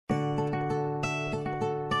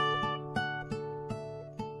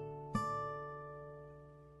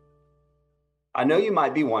I know you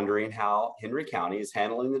might be wondering how Henry County is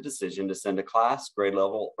handling the decision to send a class, grade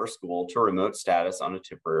level, or school to remote status on a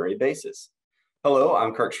temporary basis. Hello,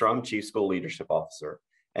 I'm Kirk Shrum, Chief School Leadership Officer.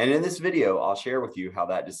 And in this video, I'll share with you how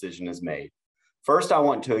that decision is made. First, I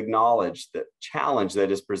want to acknowledge the challenge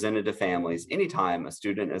that is presented to families anytime a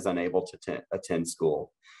student is unable to attend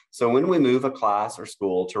school. So when we move a class or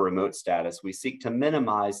school to remote status, we seek to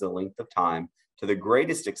minimize the length of time to the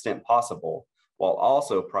greatest extent possible, while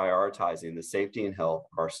also prioritizing the safety and health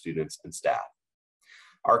of our students and staff.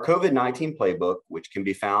 Our COVID-19 playbook, which can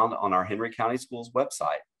be found on our Henry County Schools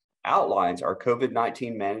website, outlines our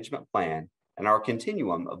COVID-19 management plan and our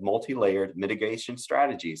continuum of multi-layered mitigation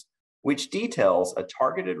strategies, which details a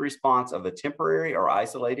targeted response of a temporary or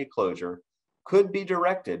isolated closure could be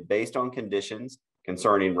directed based on conditions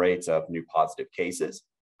concerning rates of new positive cases,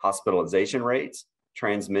 hospitalization rates,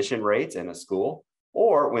 transmission rates in a school,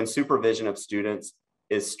 or when supervision of students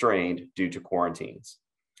is strained due to quarantines.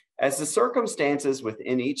 As the circumstances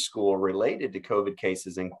within each school related to COVID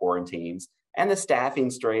cases and quarantines and the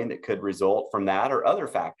staffing strain that could result from that or other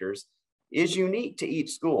factors is unique to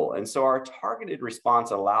each school. And so our targeted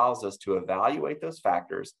response allows us to evaluate those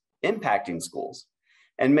factors impacting schools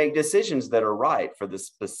and make decisions that are right for the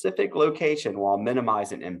specific location while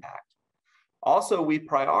minimizing impact. Also, we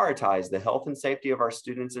prioritize the health and safety of our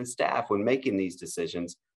students and staff when making these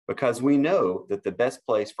decisions because we know that the best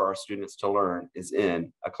place for our students to learn is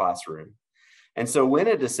in a classroom. And so when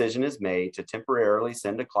a decision is made to temporarily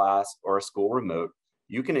send a class or a school remote,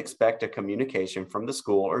 you can expect a communication from the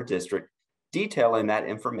school or district detailing that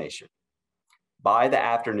information by the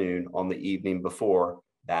afternoon on the evening before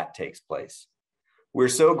that takes place. We're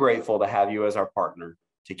so grateful to have you as our partner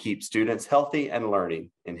to keep students healthy and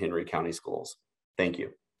learning in Henry County Schools. Thank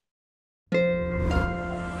you.